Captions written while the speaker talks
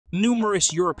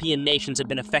Numerous European nations have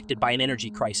been affected by an energy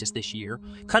crisis this year.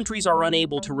 Countries are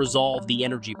unable to resolve the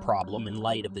energy problem in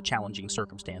light of the challenging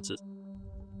circumstances.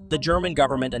 The German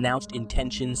government announced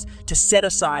intentions to set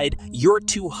aside Euro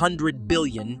 200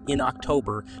 billion in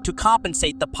October to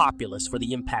compensate the populace for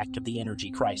the impact of the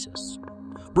energy crisis.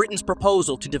 Britain's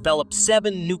proposal to develop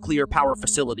 7 nuclear power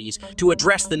facilities to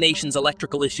address the nation's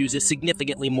electrical issues is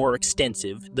significantly more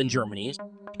extensive than Germany's,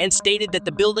 and stated that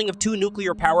the building of 2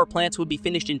 nuclear power plants would be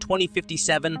finished in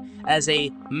 2057 as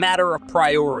a matter of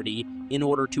priority in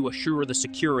order to assure the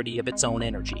security of its own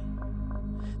energy.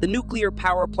 The nuclear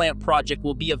power plant project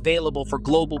will be available for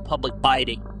global public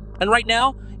bidding, and right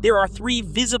now, there are 3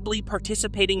 visibly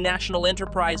participating national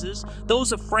enterprises,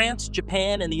 those of France,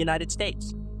 Japan, and the United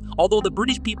States. Although the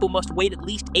British people must wait at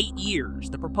least 8 years,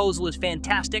 the proposal is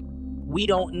fantastic. We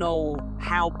don't know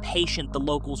how patient the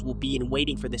locals will be in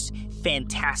waiting for this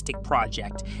fantastic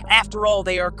project. After all,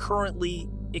 they are currently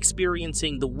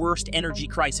experiencing the worst energy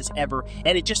crisis ever,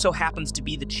 and it just so happens to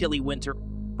be the chilly winter.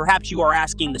 Perhaps you are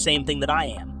asking the same thing that I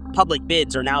am. Public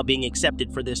bids are now being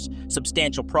accepted for this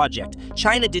substantial project.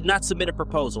 China did not submit a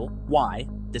proposal. Why?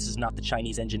 This is not the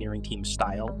Chinese engineering team's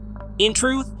style. In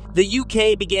truth, the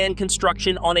UK began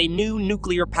construction on a new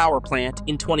nuclear power plant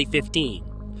in 2015,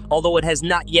 although it has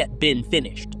not yet been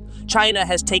finished. China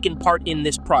has taken part in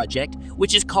this project,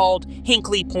 which is called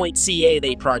Hinkley Point C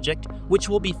project, which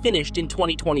will be finished in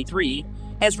 2023,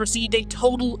 has received a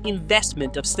total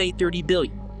investment of, say, 30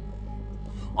 billion.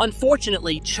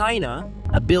 Unfortunately, China,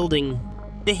 building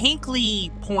the Hinkley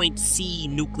Point C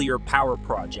nuclear power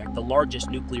project, the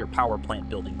largest nuclear power plant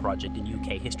building project in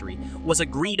UK history, was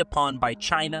agreed upon by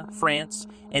China, France,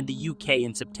 and the UK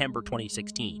in September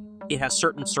 2016. It has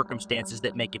certain circumstances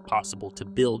that make it possible to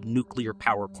build nuclear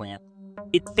power plant.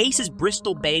 It faces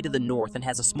Bristol Bay to the north and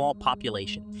has a small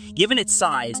population. Given its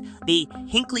size, the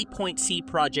Hinkley Point C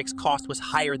project's cost was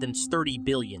higher than 30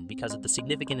 billion because of the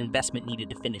significant investment needed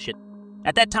to finish it.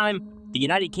 At that time, the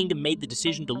United Kingdom made the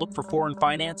decision to look for foreign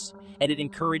finance, and it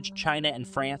encouraged China and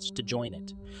France to join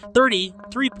it.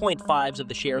 3.5% of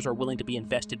the shares are willing to be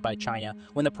invested by China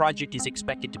when the project is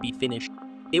expected to be finished.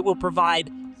 It will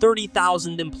provide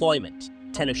 30,000 employment,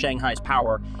 10 of Shanghai's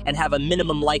power, and have a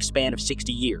minimum lifespan of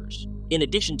 60 years. In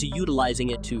addition to utilizing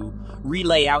it to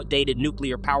relay outdated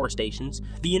nuclear power stations,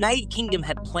 the United Kingdom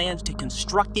had plans to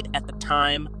construct it at the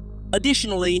time.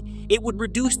 Additionally, it would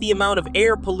reduce the amount of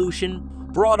air pollution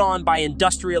brought on by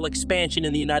industrial expansion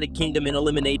in the United Kingdom and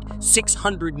eliminate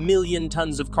 600 million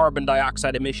tons of carbon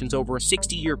dioxide emissions over a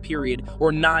 60-year period,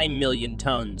 or 9 million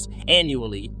tons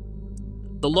annually.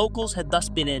 The locals had thus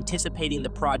been anticipating the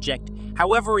project.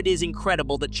 However, it is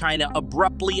incredible that China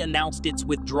abruptly announced its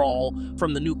withdrawal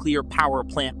from the nuclear power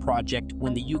plant project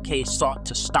when the UK sought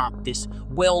to stop this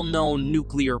well-known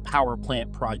nuclear power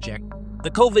plant project. The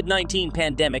COVID-19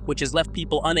 pandemic, which has left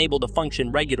people unable to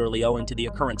function regularly owing to the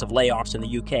occurrence of layoffs in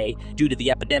the UK due to the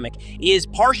epidemic, is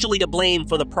partially to blame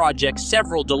for the project's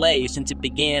several delays since it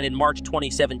began in March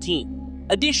 2017.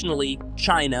 Additionally,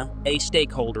 China, a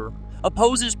stakeholder,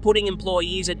 opposes putting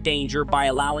employees at danger by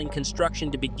allowing construction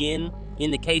to begin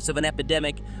in the case of an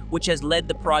epidemic, which has led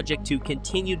the project to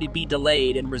continue to be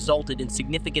delayed and resulted in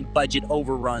significant budget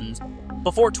overruns.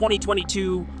 Before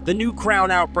 2022, the new Crown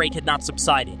outbreak had not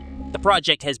subsided. The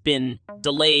project has been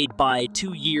delayed by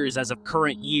 2 years as of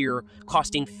current year,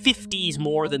 costing 50s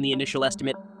more than the initial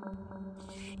estimate.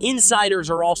 Insiders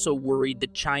are also worried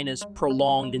that China's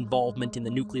prolonged involvement in the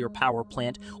nuclear power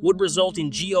plant would result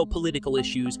in geopolitical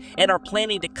issues and are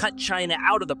planning to cut China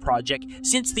out of the project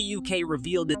since the UK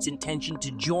revealed its intention to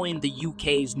join the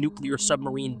UK's nuclear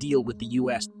submarine deal with the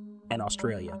US and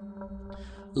Australia.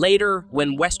 Later,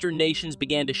 when Western nations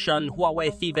began to shun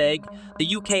Huawei FIVEG,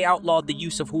 the UK outlawed the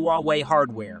use of Huawei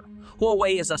hardware.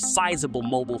 Huawei is a sizable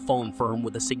mobile phone firm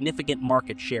with a significant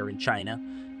market share in China.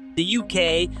 The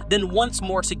UK then once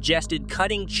more suggested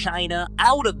cutting China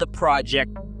out of the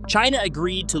project. China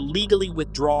agreed to legally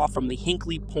withdraw from the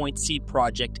Hinkley Point C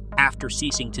project after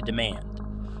ceasing to demand.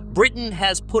 Britain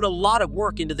has put a lot of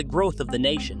work into the growth of the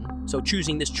nation, so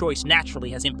choosing this choice naturally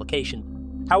has implications.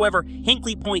 However,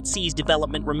 Hinkley Point C's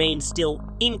development remains still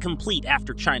incomplete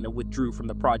after China withdrew from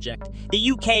the project.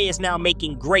 The UK is now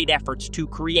making great efforts to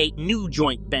create new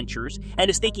joint ventures and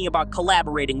is thinking about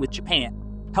collaborating with Japan.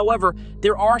 However,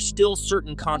 there are still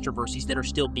certain controversies that are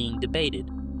still being debated.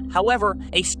 However,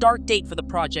 a start date for the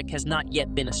project has not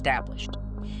yet been established.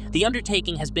 The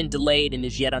undertaking has been delayed and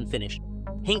is yet unfinished.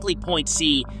 Hinkley Point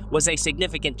C was a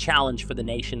significant challenge for the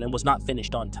nation and was not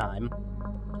finished on time.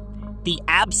 The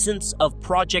absence of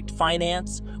project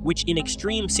finance, which in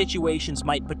extreme situations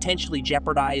might potentially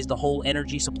jeopardize the whole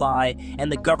energy supply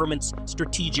and the government's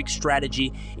strategic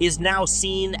strategy, is now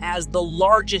seen as the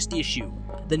largest issue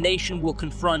the nation will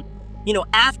confront.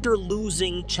 After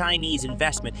losing Chinese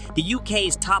investment, the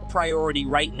UK's top priority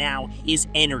right now is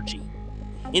energy.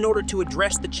 In order to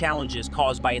address the challenges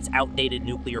caused by its outdated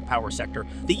nuclear power sector,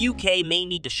 the UK may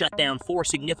need to shut down 4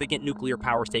 significant nuclear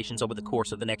power stations over the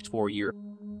course of the next 4 years.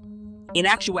 In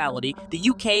actuality, the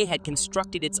UK had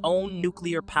constructed its own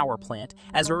nuclear power plant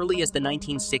as early as the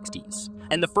 1960s,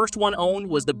 and the first one owned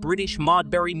was the British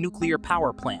Modbury nuclear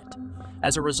power plant.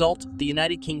 As a result, the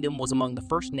United Kingdom was among the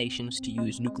first nations to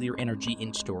use nuclear energy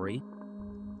in story.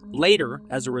 Later,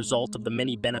 as a result of the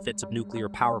many benefits of nuclear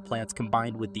power plants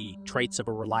combined with the traits of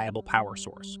a reliable power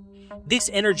source. This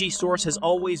energy source has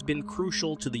always been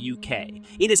crucial to the UK.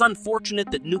 It is unfortunate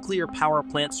that nuclear power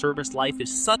plant service life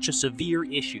is such a severe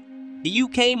issue. The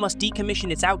UK must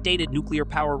decommission its outdated nuclear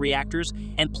power reactors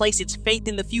and place its faith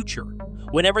in the future.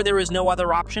 Whenever there is no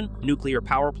other option, nuclear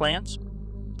power plants.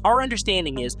 Our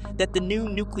understanding is that the new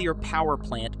nuclear power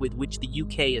plant with which the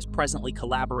UK is presently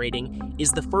collaborating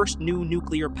is the first new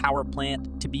nuclear power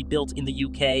plant to be built in the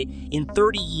UK in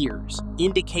 30 years,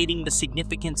 indicating the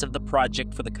significance of the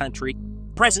project for the country.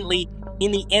 Presently,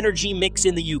 in the energy mix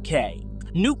in the UK,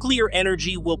 nuclear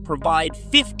energy will provide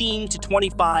 15 to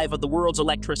 25% of the world's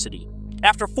electricity.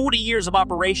 After 40 years of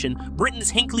operation,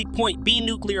 Britain's Hinkley Point B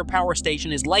nuclear power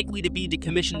station is likely to be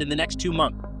decommissioned in the next 2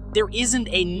 months. There isn't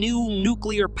a new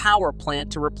nuclear power plant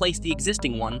to replace the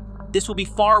existing one. This will be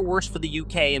far worse for the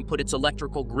UK and put its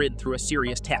electrical grid through a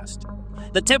serious test.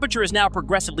 The temperature is now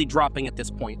progressively dropping at this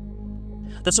point.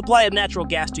 The supply of natural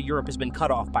gas to Europe has been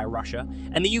cut off by Russia,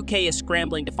 and the UK is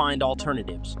scrambling to find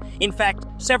alternatives. In fact,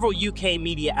 several UK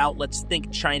media outlets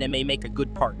think China may make a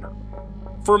good partner.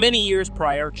 For many years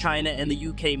prior, China and the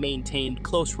UK maintained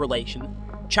close relations.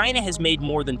 China has made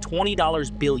more than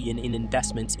 $20 billion in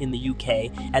investments in the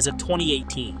UK as of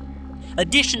 2018.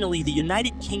 Additionally, the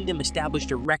United Kingdom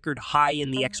established a record high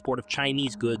in the export of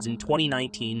Chinese goods in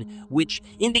 2019, which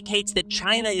indicates that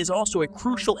China is also a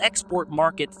crucial export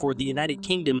market for the United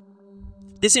Kingdom.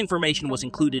 This information was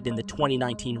included in the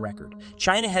 2019 record.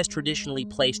 China has traditionally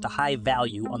placed a high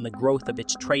value on the growth of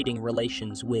its trading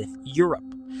relations with Europe.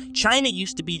 China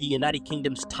used to be the United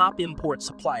Kingdom's top import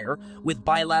supplier, with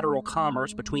bilateral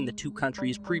commerce between the two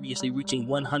countries previously reaching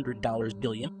 $100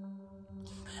 billion.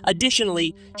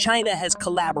 Additionally, China has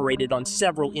collaborated on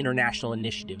several international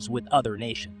initiatives with other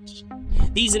nations.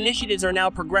 These initiatives are now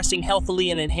progressing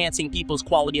healthily and enhancing people's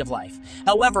quality of life.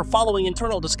 However, following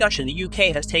internal discussion, the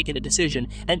UK has taken a decision,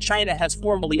 and China has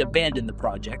formally abandoned the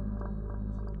project.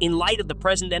 In light of the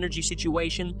present energy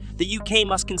situation, the UK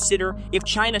must consider if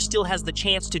China still has the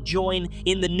chance to join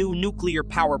in the new nuclear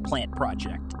power plant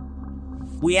project.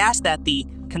 We ask that the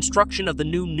construction of the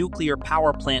new nuclear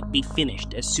power plant be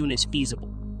finished as soon as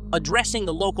feasible, addressing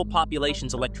the local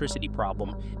population's electricity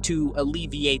problem to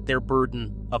alleviate their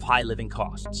burden of high living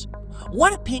costs.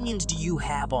 What opinions do you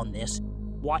have on this?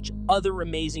 Watch other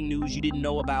amazing news you didn't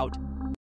know about